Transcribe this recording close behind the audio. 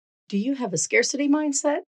Do you have a scarcity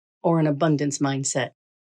mindset or an abundance mindset?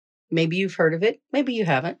 Maybe you've heard of it, maybe you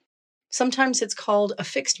haven't. Sometimes it's called a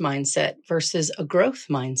fixed mindset versus a growth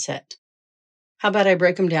mindset. How about I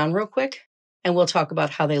break them down real quick and we'll talk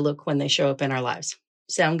about how they look when they show up in our lives.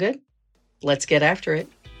 Sound good? Let's get after it.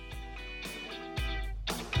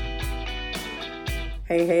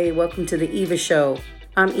 Hey, welcome to the Eva Show.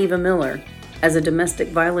 I'm Eva Miller. As a domestic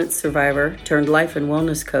violence survivor turned life and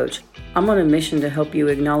wellness coach, I'm on a mission to help you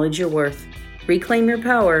acknowledge your worth, reclaim your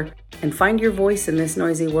power, and find your voice in this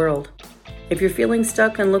noisy world. If you're feeling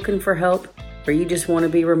stuck and looking for help, or you just want to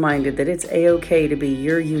be reminded that it's A-OK to be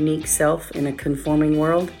your unique self in a conforming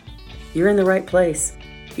world, you're in the right place.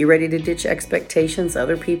 You ready to ditch expectations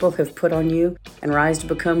other people have put on you and rise to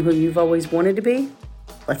become who you've always wanted to be?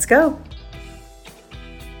 Let's go.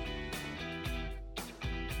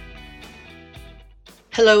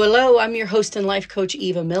 Hello, I'm your host and life coach,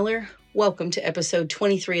 Eva Miller. Welcome to episode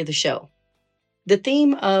 23 of the show. The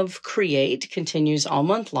theme of create continues all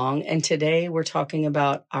month long, and today we're talking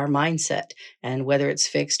about our mindset and whether it's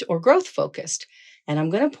fixed or growth focused. And I'm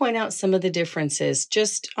going to point out some of the differences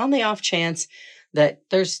just on the off chance that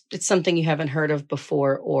it's something you haven't heard of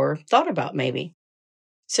before or thought about maybe.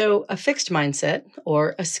 So a fixed mindset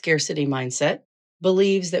or a scarcity mindset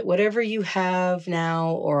believes that whatever you have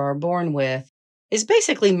now or are born with is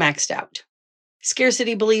basically maxed out.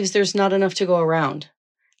 Scarcity believes there's not enough to go around,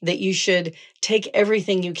 that you should take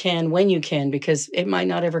everything you can when you can because it might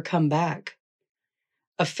not ever come back.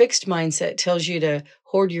 A fixed mindset tells you to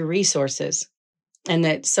hoard your resources and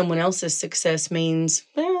that someone else's success means,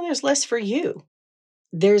 well, there's less for you.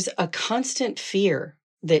 There's a constant fear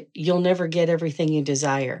that you'll never get everything you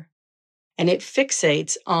desire. And it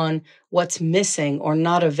fixates on what's missing or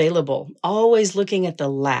not available, always looking at the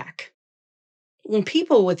lack. When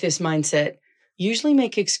people with this mindset usually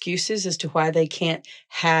make excuses as to why they can't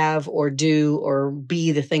have or do or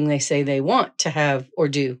be the thing they say they want to have or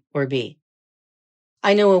do or be.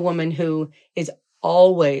 I know a woman who is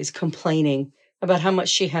always complaining about how much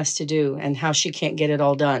she has to do and how she can't get it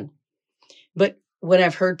all done. But when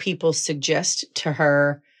I've heard people suggest to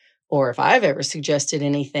her, or if I've ever suggested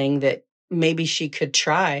anything that maybe she could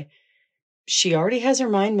try, she already has her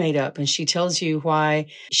mind made up and she tells you why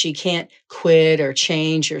she can't quit or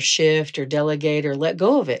change or shift or delegate or let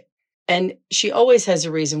go of it. And she always has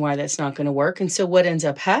a reason why that's not going to work. And so what ends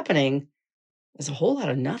up happening is a whole lot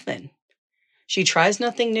of nothing. She tries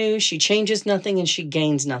nothing new, she changes nothing, and she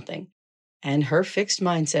gains nothing. And her fixed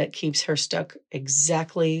mindset keeps her stuck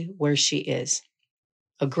exactly where she is.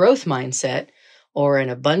 A growth mindset or an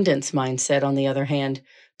abundance mindset, on the other hand,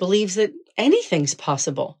 believes that anything's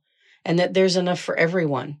possible. And that there's enough for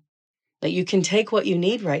everyone, that you can take what you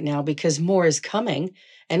need right now because more is coming.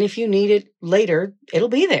 And if you need it later, it'll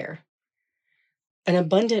be there. An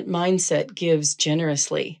abundant mindset gives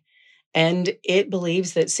generously, and it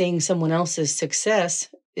believes that seeing someone else's success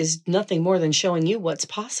is nothing more than showing you what's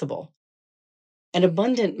possible. An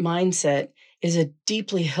abundant mindset is a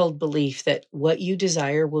deeply held belief that what you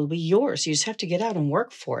desire will be yours. You just have to get out and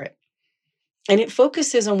work for it. And it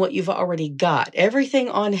focuses on what you've already got. Everything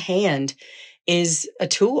on hand is a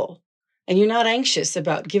tool. And you're not anxious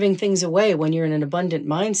about giving things away when you're in an abundant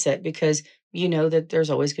mindset because you know that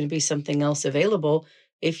there's always going to be something else available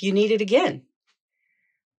if you need it again.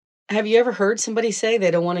 Have you ever heard somebody say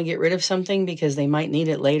they don't want to get rid of something because they might need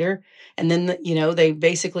it later? And then, they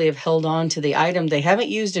basically have held on to the item they haven't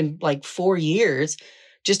used in like 4 years,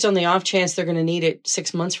 just on the off chance they're going to need it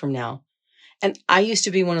 6 months from now. And I used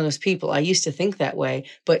to be one of those people. I used to think that way.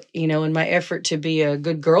 But, in my effort to be a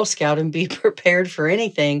good Girl Scout and be prepared for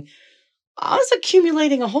anything, I was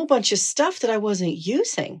accumulating a whole bunch of stuff that I wasn't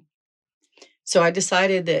using. So I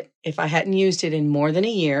decided that if I hadn't used it in more than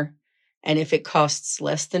a year, and if it costs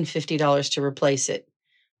less than $50 to replace it,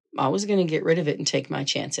 I was going to get rid of it and take my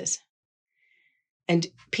chances. And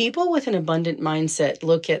people with an abundant mindset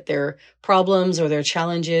look at their problems or their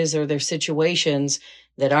challenges or their situations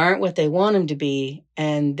that aren't what they want them to be,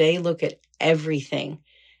 and they look at everything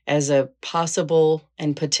as a possible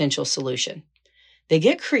and potential solution. They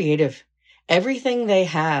get creative. Everything they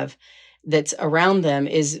have that's around them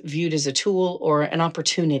is viewed as a tool or an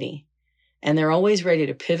opportunity, and they're always ready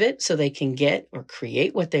to pivot so they can get or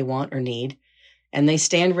create what they want or need, and they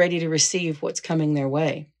stand ready to receive what's coming their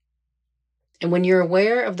way. And when you're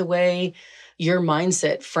aware of the way your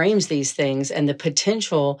mindset frames these things and the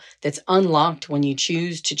potential that's unlocked when you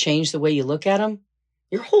choose to change the way you look at them,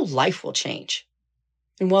 your whole life will change.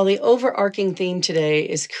 And while the overarching theme today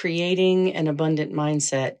is creating an abundant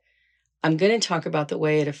mindset, I'm going to talk about the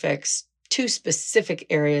way it affects two specific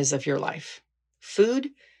areas of your life: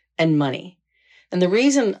 food and money. And the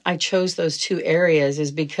reason I chose those two areas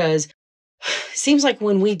is because it seems like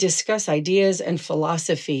when we discuss ideas and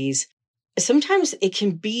philosophies, sometimes it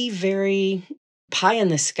can be very pie in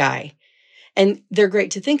the sky. And they're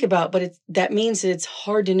great to think about, but that means that it's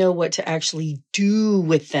hard to know what to actually do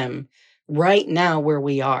with them right now where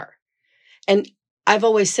we are. And I've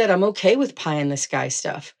always said I'm okay with pie in the sky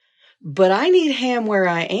stuff, but I need ham where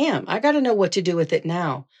I am. I got to know what to do with it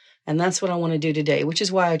now. And that's what I want to do today, which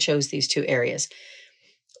is why I chose these two areas.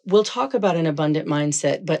 We'll talk about an abundant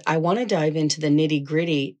mindset, but I want to dive into the nitty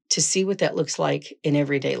gritty to see what that looks like in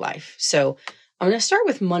everyday life. So I'm going to start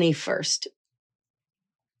with money first.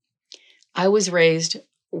 I was raised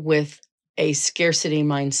with a scarcity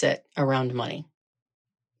mindset around money.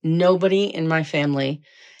 Nobody in my family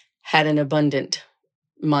had an abundant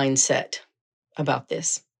mindset about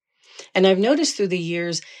this. And I've noticed through the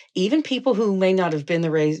years, even people who may not have been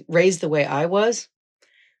raised the way I was,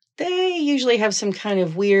 they usually have some kind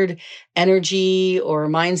of weird energy or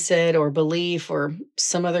mindset or belief or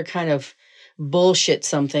some other kind of bullshit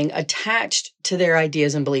something attached to their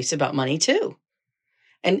ideas and beliefs about money too.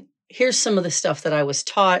 And here's some of the stuff that I was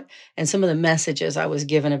taught and some of the messages I was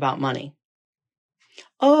given about money.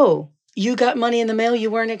 Oh, you got money in the mail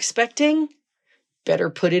you weren't expecting?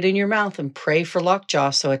 Better put it in your mouth and pray for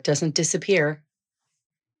lockjaw so it doesn't disappear.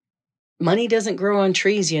 Money doesn't grow on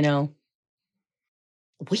trees, you know.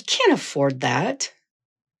 We can't afford that.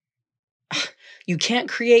 You can't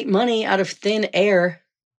create money out of thin air.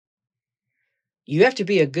 You have to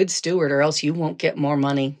be a good steward or else you won't get more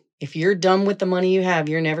money. If you're done with the money you have,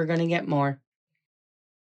 you're never going to get more.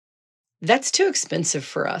 That's too expensive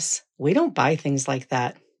for us. We don't buy things like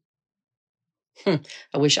that.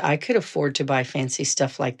 I wish I could afford to buy fancy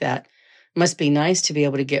stuff like that. Must be nice to be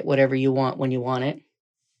able to get whatever you want when you want it.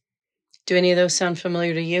 Do any of those sound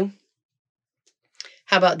familiar to you?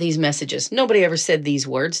 How about these messages? Nobody ever said these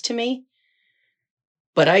words to me,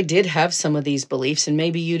 but I did have some of these beliefs, and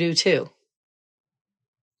maybe you do too.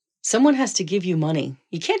 Someone has to give you money.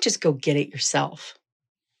 You can't just go get it yourself.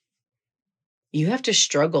 You have to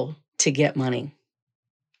struggle to get money.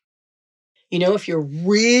 You know, if you're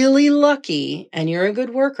really lucky and you're a good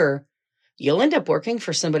worker, you'll end up working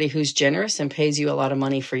for somebody who's generous and pays you a lot of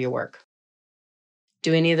money for your work.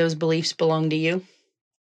 Do any of those beliefs belong to you?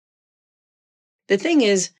 The thing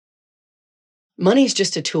is, money's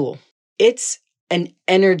just a tool. It's an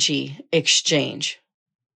energy exchange.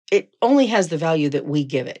 It only has the value that we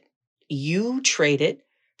give it. You trade it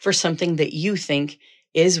for something that you think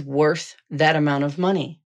is worth that amount of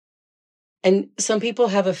money. And some people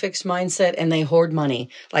have a fixed mindset and they hoard money.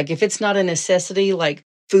 Like if it's not a necessity, like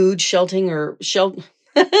food, sheltering, or food,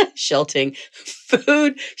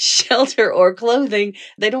 shelter, or clothing,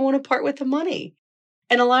 they don't want to part with the money.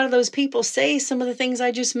 And a lot of those people say some of the things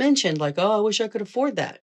I just mentioned, like, oh, I wish I could afford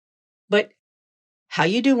that. But how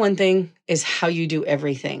you do one thing is how you do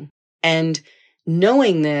everything. And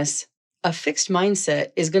knowing this, a fixed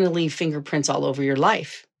mindset is going to leave fingerprints all over your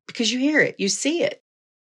life because you hear it, you see it.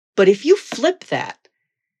 But if you flip that,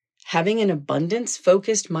 having an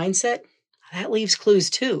abundance-focused mindset, that leaves clues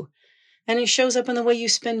too. And it shows up in the way you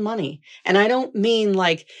spend money. And I don't mean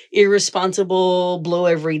like irresponsible, blow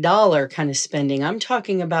every dollar kind of spending. I'm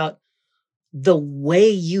talking about the way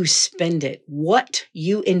you spend it, what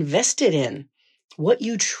you invested in, what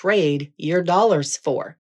you trade your dollars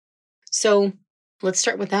for. So let's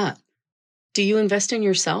start with that. Do you invest in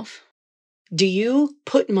yourself? Do you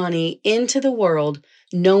put money into the world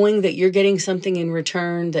knowing that you're getting something in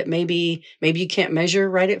return that maybe you can't measure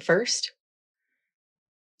right at first?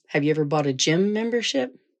 Have you ever bought a gym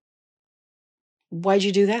membership? Why'd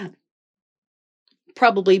you do that?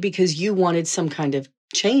 Probably because you wanted some kind of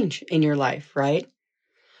change in your life, right?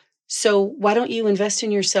 So why don't you invest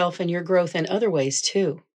in yourself and your growth in other ways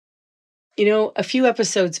too? You know, a few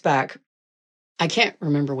episodes back, I can't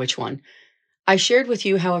remember which one, I shared with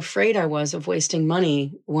you how afraid I was of wasting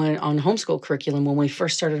money on homeschool curriculum when we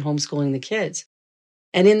first started homeschooling the kids.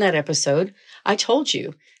 And in that episode, I told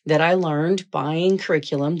you that I learned buying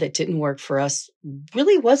curriculum that didn't work for us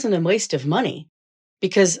really wasn't a waste of money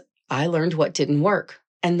because I learned what didn't work.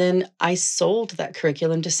 And then I sold that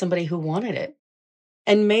curriculum to somebody who wanted it.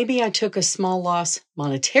 And maybe I took a small loss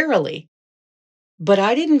monetarily, but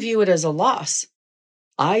I didn't view it as a loss.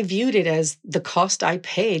 I viewed it as the cost I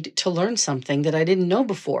paid to learn something that I didn't know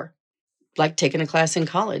before, like taking a class in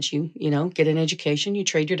college. You get an education, you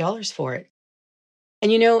trade your dollars for it.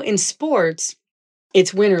 And in sports,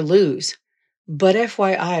 it's win or lose. But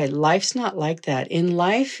FYI, life's not like that. In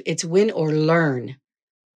life, it's win or learn.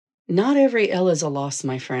 Not every L is a loss,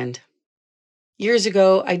 my friend. Years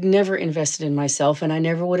ago, I'd never invested in myself, and I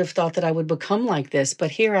never would have thought that I would become like this. But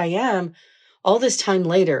here I am all this time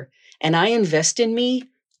later, and I invest in me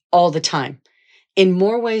all the time in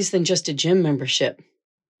more ways than just a gym membership.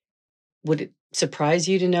 Would it surprise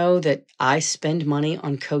you to know that I spend money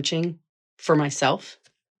on coaching for myself?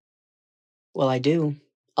 Well, I do.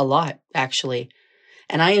 A lot, actually.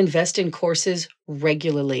 And I invest in courses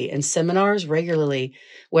regularly and seminars regularly,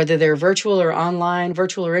 whether they're virtual or online,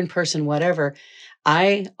 virtual or in person, whatever.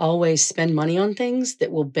 I always spend money on things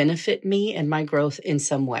that will benefit me and my growth in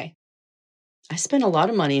some way. I spend a lot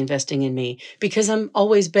of money investing in me because I'm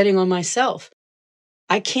always betting on myself.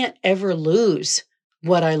 I can't ever lose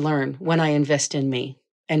what I learn when I invest in me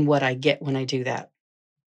and what I get when I do that.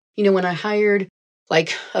 When I hired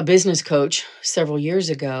like a business coach several years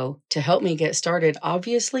ago to help me get started,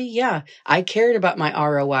 obviously, yeah, I cared about my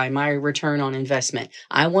ROI, my return on investment.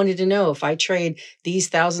 I wanted to know if I trade these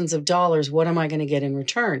thousands of dollars, what am I going to get in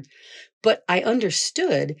return? But I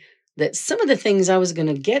understood that some of the things I was going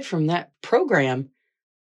to get from that program,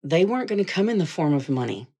 they weren't going to come in the form of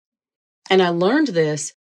money. And I learned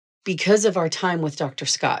this because of our time with Dr.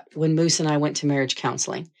 Scott when Moose and I went to marriage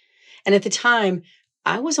counseling. And at the time,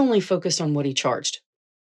 I was only focused on what he charged.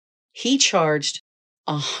 He charged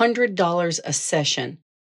 $100 a session.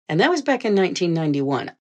 And that was back in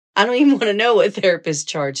 1991. I don't even want to know what therapists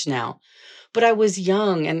charge now. But I was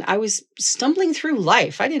young and I was stumbling through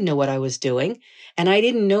life. I didn't know what I was doing. And I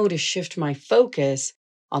didn't know to shift my focus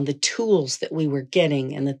on the tools that we were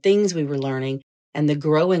getting and the things we were learning and the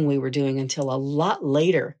growing we were doing until a lot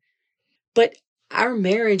later. But our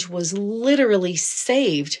marriage was literally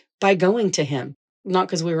saved by going to him. Not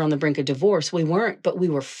because we were on the brink of divorce. We weren't, but we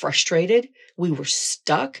were frustrated. We were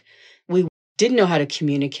stuck. We didn't know how to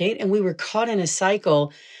communicate. And we were caught in a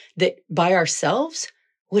cycle that by ourselves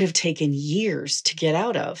would have taken years to get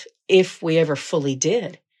out of if we ever fully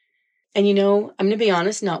did. And I'm going to be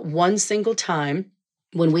honest, not one single time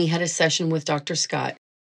when we had a session with Dr. Scott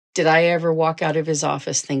did I ever walk out of his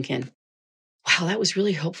office thinking, wow, that was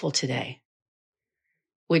really helpful today.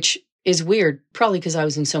 Which is weird, probably because I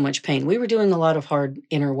was in so much pain. We were doing a lot of hard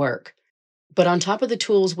inner work. But on top of the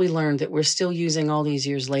tools we learned that we're still using all these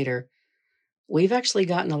years later, we've actually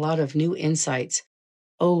gotten a lot of new insights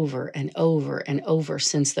over and over and over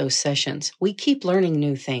since those sessions. We keep learning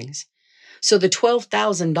new things. So the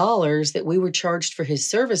 $12,000 that we were charged for his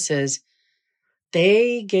services,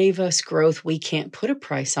 they gave us growth we can't put a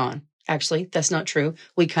price on. Actually, that's not true.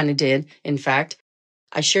 We kind of did. In fact,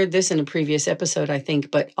 I shared this in a previous episode, I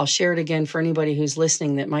think, but I'll share it again for anybody who's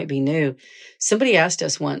listening that might be new. Somebody asked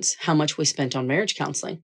us once how much we spent on marriage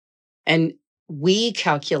counseling. And we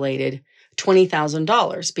calculated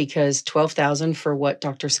 $20,000 because $12,000 for what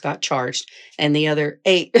Dr. Scott charged. And the other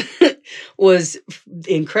 $8,000 was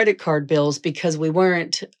in credit card bills because we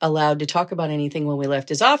weren't allowed to talk about anything when we left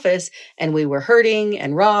his office. And we were hurting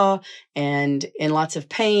and raw and in lots of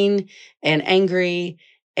pain and angry.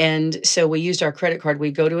 And so we used our credit card.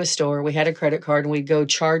 We'd go to a store, we had a credit card, and we'd go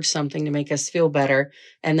charge something to make us feel better.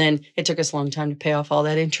 And then it took us a long time to pay off all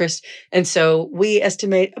that interest. And so we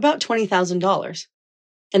estimate about $20,000.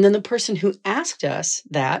 And then the person who asked us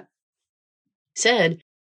that said,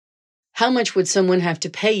 how much would someone have to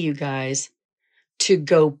pay you guys to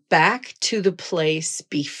go back to the place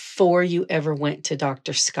before you ever went to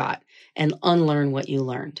Dr. Scott and unlearn what you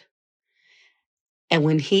learned? And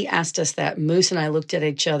when he asked us that, Moose and I looked at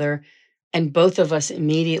each other and both of us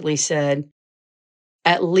immediately said,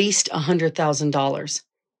 at least $100,000,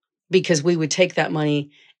 because we would take that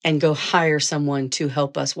money and go hire someone to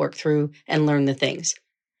help us work through and learn the things.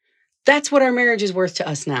 That's what our marriage is worth to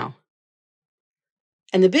us now.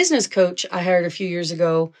 And the business coach I hired a few years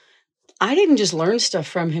ago, I didn't just learn stuff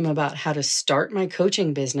from him about how to start my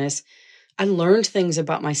coaching business. I learned things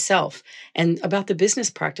about myself and about the business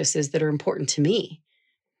practices that are important to me.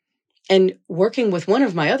 And working with one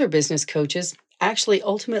of my other business coaches actually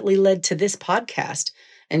ultimately led to this podcast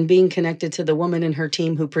and being connected to the woman in her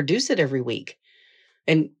team who produce it every week.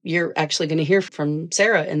 And you're actually going to hear from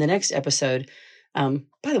Sarah in the next episode.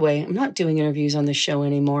 By the way, I'm not doing interviews on this show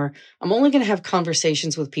anymore. I'm only going to have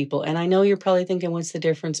conversations with people. And I know you're probably thinking, what's the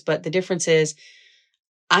difference? But the difference is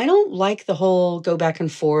I don't like the whole go back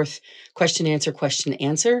and forth, question,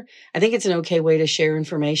 answer. I think it's an okay way to share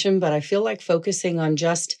information, but I feel like focusing on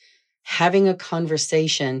just having a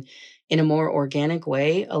conversation in a more organic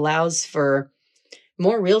way allows for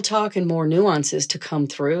more real talk and more nuances to come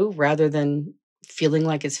through rather than feeling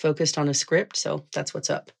like it's focused on a script. So that's what's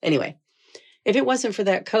up. Anyway, if it wasn't for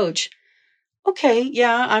that coach, okay,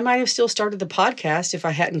 yeah, I might have still started the podcast if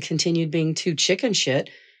I hadn't continued being too chicken shit.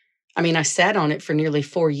 I mean, I sat on it for nearly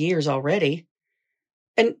 4 years already.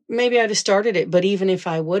 And maybe I'd have started it, but even if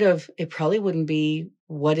I would have, it probably wouldn't be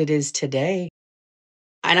what it is today.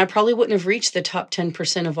 And I probably wouldn't have reached the top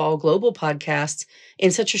 10% of all global podcasts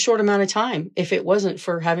in such a short amount of time if it wasn't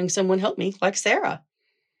for having someone help me like Sarah.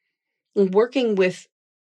 Working with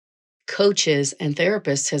coaches and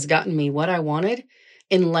therapists has gotten me what I wanted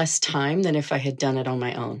in less time than if I had done it on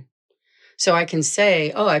my own. So I can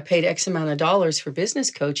say, oh, I paid X amount of dollars for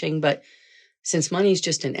business coaching, but since money is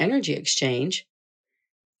just an energy exchange,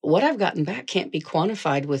 what I've gotten back can't be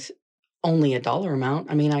quantified with only a dollar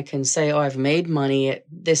amount. I mean, I can say, oh, I've made money at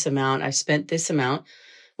this amount, I've spent this amount.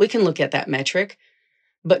 We can look at that metric,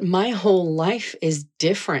 but my whole life is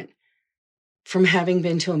different from having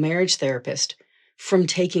been to a marriage therapist, from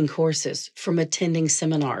taking courses, from attending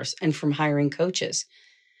seminars, and from hiring coaches.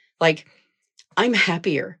 Like, I'm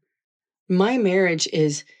happier. My marriage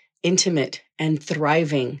is intimate and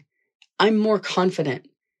thriving. I'm more confident.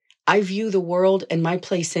 I view the world and my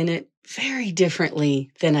place in it very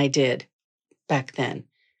differently than I did back then.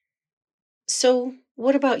 So,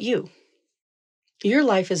 what about you? Your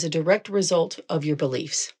life is a direct result of your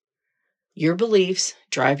beliefs. Your beliefs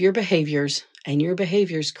drive your behaviors, and your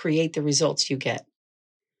behaviors create the results you get.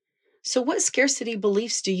 So, what scarcity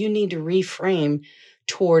beliefs do you need to reframe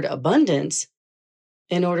toward abundance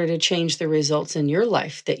in order to change the results in your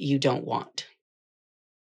life that you don't want?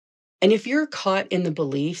 And if you're caught in the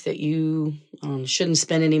belief that you shouldn't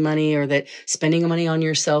spend any money, or that spending money on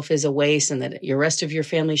yourself is a waste and that your rest of your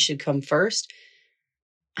family should come first,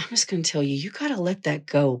 I'm just going to tell you, you got to let that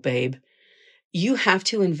go, babe. You have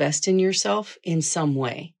to invest in yourself in some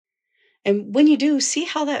way. And when you do, see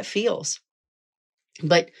how that feels.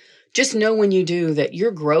 But just know when you do that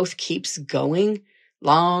your growth keeps going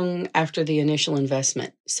long after the initial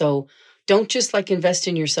investment. So don't just like invest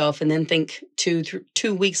in yourself and then think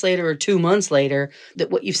 2 weeks later or 2 months later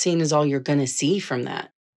that what you've seen is all you're going to see from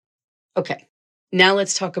that. Okay, now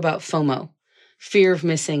let's talk about FOMO, fear of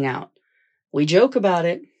missing out. We joke about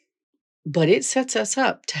it, but it sets us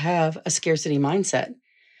up to have a scarcity mindset.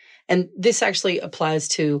 And this actually applies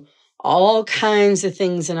to all kinds of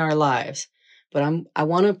things in our lives. But I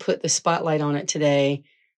want to put the spotlight on it today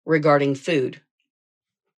regarding food.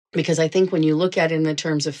 Because I think when you look at it in the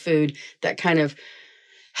terms of food, that kind of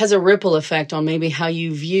has a ripple effect on maybe how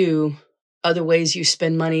you view other ways you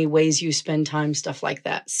spend money, ways you spend time, stuff like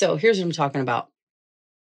that. So here's what I'm talking about.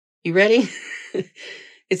 You ready?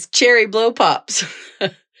 It's cherry blow pops.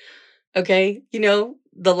 Okay. You know,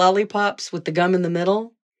 the lollipops with the gum in the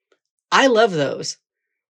middle. I love those,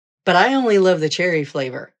 but I only love the cherry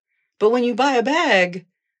flavor. But when you buy a bag,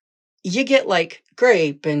 you get like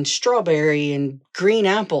grape and strawberry and green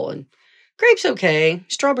apple. And grape's okay.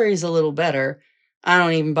 Strawberry's a little better. I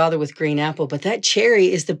don't even bother with green apple, but that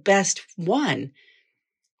cherry is the best one.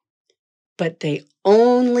 But they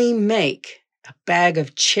only make a bag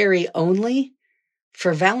of cherry only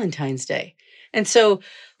for Valentine's Day. And so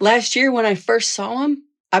last year when I first saw them,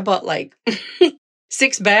 I bought like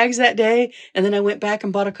 6 bags that day. And then I went back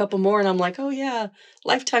and bought a couple more. And I'm like, oh yeah,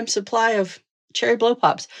 lifetime supply of cherry blow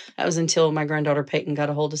pops. That was until my granddaughter Peyton got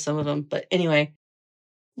a hold of some of them. But anyway,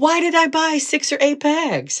 why did I buy 6 or 8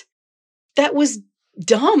 bags? That was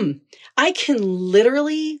dumb. I can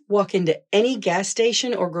literally walk into any gas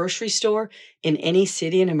station or grocery store in any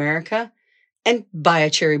city in America and buy a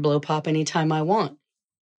cherry blow pop anytime I want.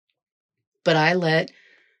 But I let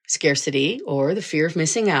scarcity or the fear of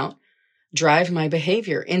missing out drive my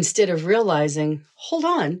behavior instead of realizing, hold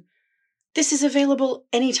on, this is available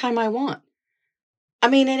anytime I want. I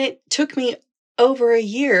mean, and it took me over a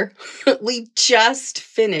year. We just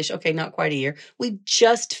finished, okay, not quite a year. We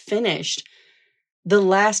just finished the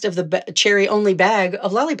last of the cherry only bag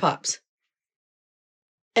of lollipops.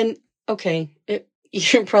 And okay,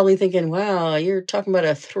 you're probably thinking, wow, you're talking about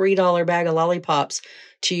a $3 bag of lollipops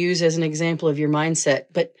to use as an example of your mindset.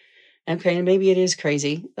 But okay, maybe it is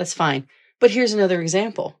crazy. That's fine. But here's another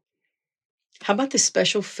example. How about the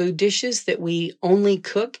special food dishes that we only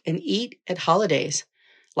cook and eat at holidays,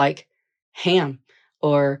 like ham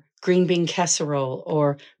or green bean casserole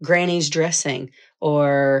or granny's dressing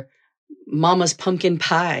or mama's pumpkin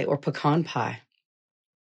pie or pecan pie?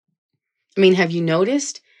 I mean, have you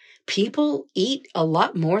noticed people eat a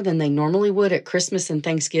lot more than they normally would at Christmas and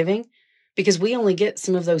Thanksgiving because we only get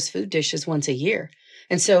some of those food dishes once a year.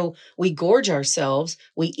 And so we gorge ourselves,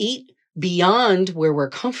 we eat beyond where we're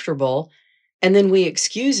comfortable, and then we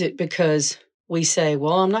excuse it because we say,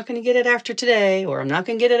 well, I'm not going to get it after today, or I'm not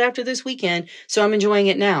going to get it after this weekend, so I'm enjoying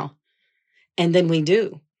it now. And then we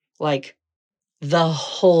do, like, the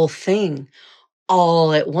whole thing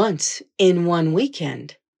all at once in one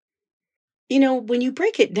weekend. You know, when you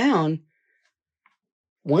break it down,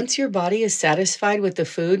 once your body is satisfied with the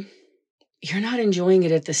food, you're not enjoying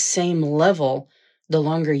it at the same level the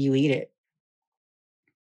longer you eat it.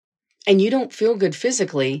 And you don't feel good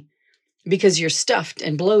physically because you're stuffed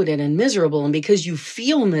and bloated and miserable. And because you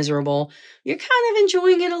feel miserable, you're kind of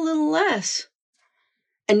enjoying it a little less.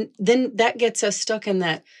 And then that gets us stuck in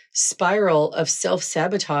that spiral of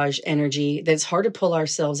self-sabotage energy that's hard to pull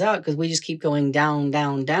ourselves out because we just keep going down,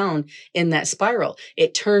 down, down in that spiral.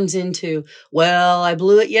 It turns into, well, I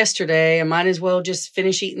blew it yesterday. I might as well just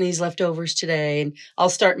finish eating these leftovers today and I'll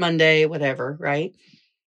start Monday, whatever, right?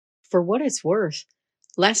 For what it's worth,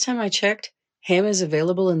 last time I checked, ham is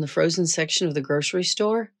available in the frozen section of the grocery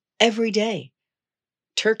store every day.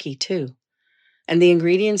 Turkey, too. And the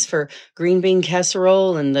ingredients for green bean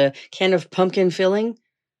casserole and the can of pumpkin filling,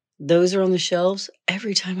 those are on the shelves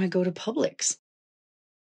every time I go to Publix.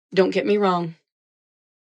 Don't get me wrong.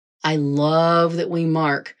 I love that we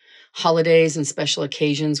mark holidays and special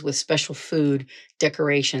occasions with special food,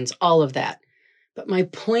 decorations, all of that. But my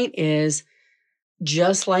point is,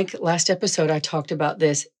 just like last episode, I talked about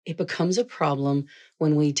this, it becomes a problem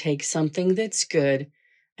when we take something that's good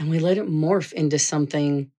and we let it morph into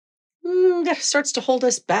something that starts to hold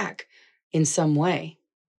us back in some way.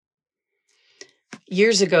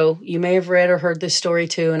 Years ago, you may have read or heard this story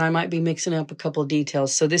too, and I might be mixing up a couple of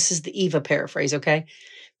details. So this is the Eva paraphrase, okay?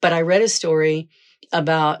 But I read a story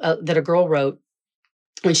about that a girl wrote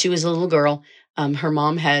when she was a little girl. Her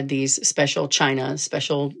mom had these special china,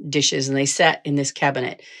 special dishes, and they sat in this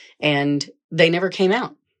cabinet, and they never came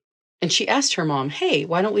out. And she asked her mom, hey,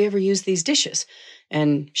 why don't we ever use these dishes?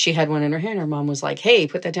 And she had one in her hand. Her mom was like, hey,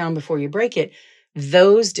 put that down before you break it.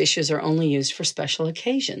 Those dishes are only used for special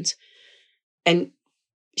occasions. And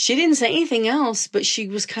she didn't say anything else, but she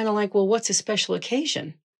was kind of like, well, what's a special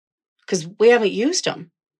occasion? Because we haven't used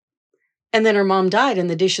them. And then her mom died and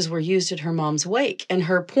the dishes were used at her mom's wake. And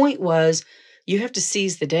her point was, you have to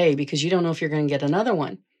seize the day because you don't know if you're going to get another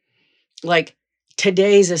one. Like,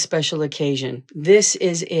 today's a special occasion. This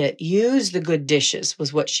is it. Use the good dishes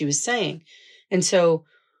was what she was saying. And so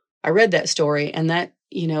I read that story, and that,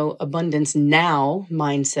 abundance now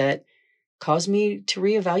mindset caused me to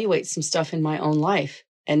reevaluate some stuff in my own life.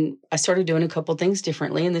 And I started doing a couple things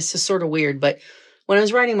differently. And this is sort of weird, but when I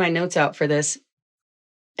was writing my notes out for this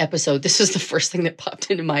episode, this is the first thing that popped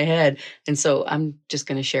into my head. And so I'm just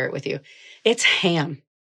going to share it with you. It's ham.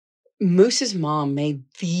 Moose's mom made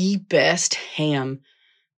the best ham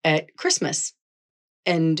at Christmas,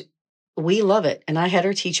 and we love it. And I had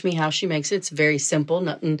her teach me how she makes it. It's very simple,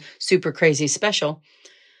 nothing super crazy special.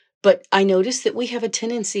 But I noticed that we have a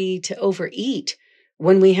tendency to overeat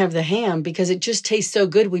when we have the ham because it just tastes so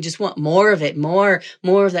good. We just want more of it, more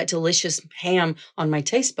of that delicious ham on my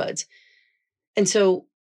taste buds. And so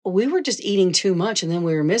we were just eating too much, and then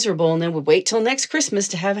we were miserable, and then we'd wait till next Christmas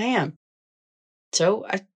to have ham. So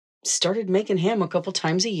I started making ham a couple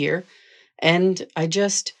times a year, and I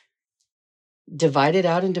just divide it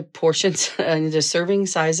out into portions, into serving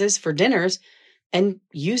sizes for dinners, and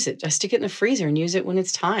use it. I stick it in the freezer and use it when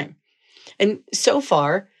it's time. And so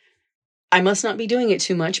far, I must not be doing it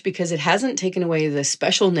too much because it hasn't taken away the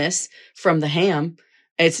specialness from the ham.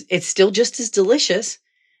 It's still just as delicious.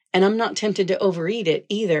 And I'm not tempted to overeat it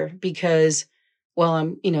either because,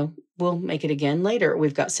 well, we'll make it again later.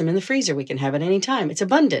 We've got some in the freezer. We can have it anytime. It's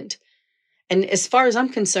abundant. And as far as I'm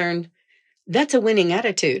concerned, that's a winning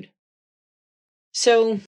attitude.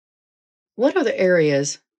 So what other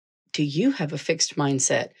areas do you have a fixed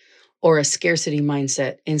mindset or a scarcity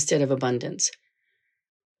mindset instead of abundance?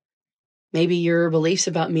 Maybe your beliefs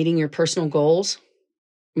about meeting your personal goals,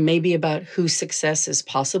 maybe about who success is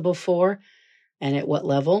possible for and at what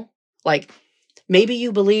level. Like, maybe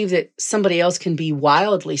you believe that somebody else can be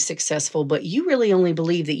wildly successful, but you really only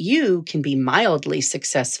believe that you can be mildly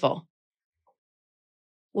successful.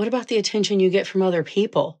 What about the attention you get from other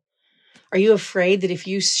people? Are you afraid that if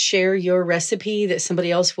you share your recipe that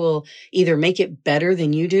somebody else will either make it better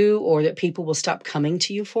than you do or that people will stop coming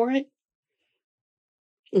to you for it?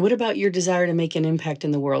 What about your desire to make an impact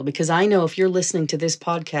in the world? Because I know if you're listening to this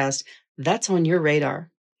podcast, that's on your radar.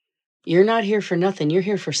 You're not here for nothing. You're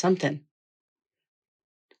here for something.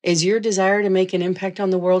 Is your desire to make an impact on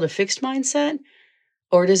the world a fixed mindset,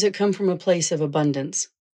 or does it come from a place of abundance?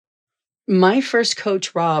 My first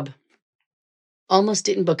coach, Rob, almost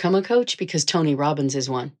didn't become a coach because Tony Robbins is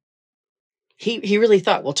one. He really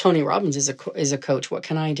thought, well, Tony Robbins is a coach. What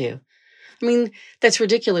can I do? I mean, that's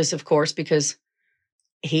ridiculous, of course, because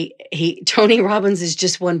Tony Robbins is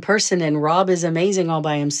just one person, and Rob is amazing all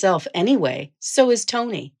by himself anyway. So is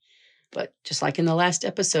Tony. But just like in the last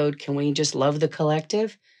episode, can we just love the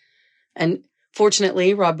collective? And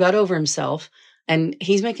fortunately, Rob got over himself And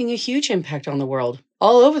he's making a huge impact on the world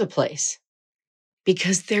all over the place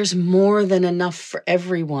because there's more than enough for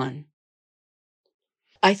everyone.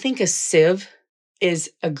 I think a sieve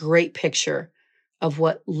is a great picture of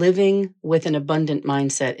what living with an abundant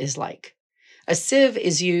mindset is like. A sieve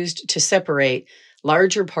is used to separate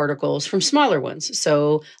larger particles from smaller ones.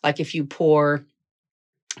 So like if you pour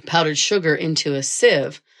powdered sugar into a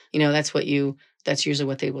sieve, that's usually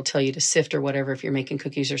what they will tell you to sift or whatever if you're making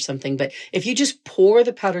cookies or something. But if you just pour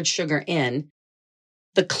the powdered sugar in,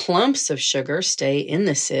 the clumps of sugar stay in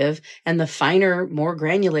the sieve and the finer, more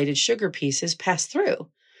granulated sugar pieces pass through.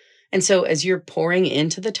 And so as you're pouring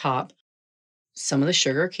into the top, some of the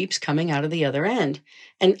sugar keeps coming out of the other end.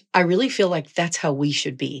 And I really feel like that's how we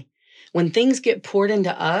should be. When things get poured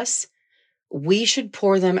into us, we should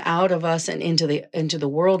pour them out of us and into the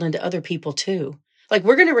world and to other people too. Like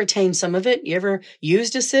we're going to retain some of it. You ever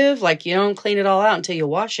used a sieve? Like you don't clean it all out until you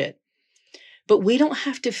wash it. But we don't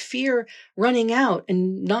have to fear running out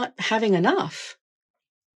and not having enough.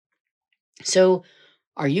 So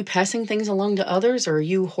are you passing things along to others, or are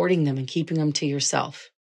you hoarding them and keeping them to yourself?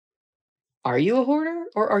 Are you a hoarder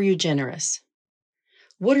or are you generous?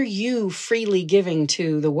 What are you freely giving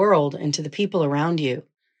to the world and to the people around you?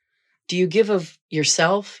 Do you give of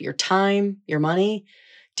yourself, your time, your money?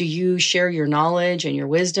 Do you share your knowledge and your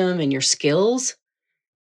wisdom and your skills?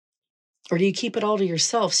 Or do you keep it all to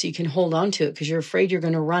yourself so you can hold on to it because you're afraid you're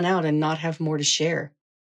going to run out and not have more to share?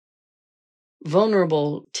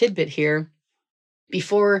 Vulnerable tidbit here.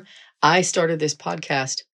 Before I started this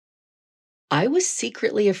podcast, I was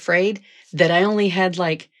secretly afraid that I only had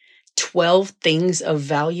like 12 things of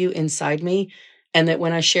value inside me, and that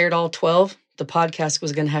when I shared all 12, the podcast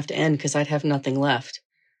was going to have to end because I'd have nothing left.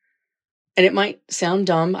 And it might sound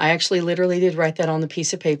dumb. I actually literally did write that on the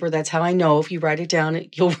piece of paper. That's how I know if you write it down,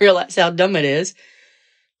 you'll realize how dumb it is.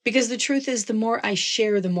 Because the truth is, the more I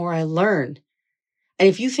share, the more I learn. And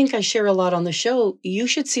if you think I share a lot on the show, you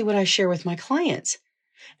should see what I share with my clients.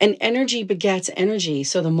 And energy begets energy.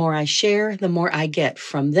 So the more I share, the more I get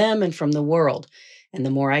from them and from the world. And the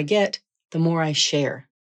more I get, the more I share.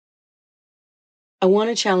 I want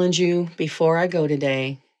to challenge you before I go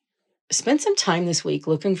today. Spend some time this week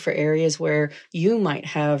looking for areas where you might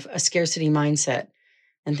have a scarcity mindset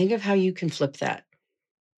and think of how you can flip that.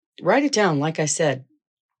 Write it down, like I said.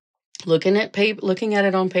 Looking at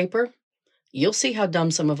it on paper, you'll see how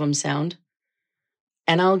dumb some of them sound.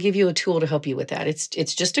 And I'll give you a tool to help you with that.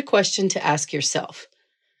 It's just a question to ask yourself.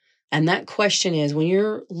 And that question is, when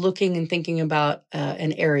you're looking and thinking about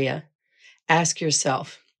an area, ask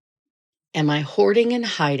yourself, am I hoarding and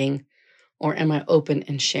hiding, or am I open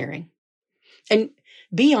and sharing? And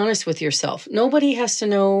be honest with yourself. Nobody has to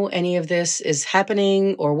know any of this is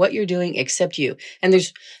happening or what you're doing except you. And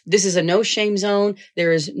this is a no shame zone.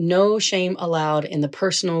 There is no shame allowed in the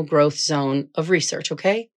personal growth zone of research,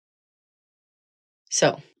 okay?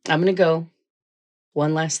 So I'm going to go.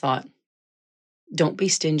 One last thought. Don't be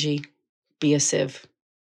stingy. Be a sieve.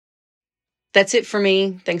 That's it for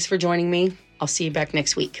me. Thanks for joining me. I'll see you back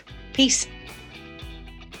next week. Peace.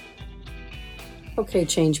 Okay,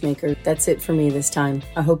 Changemaker, that's it for me this time.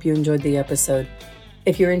 I hope you enjoyed the episode.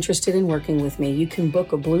 If you're interested in working with me, you can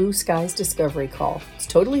book a Blue Skies Discovery call. It's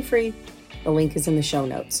totally free. The link is in the show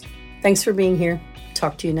notes. Thanks for being here.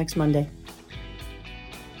 Talk to you next Monday.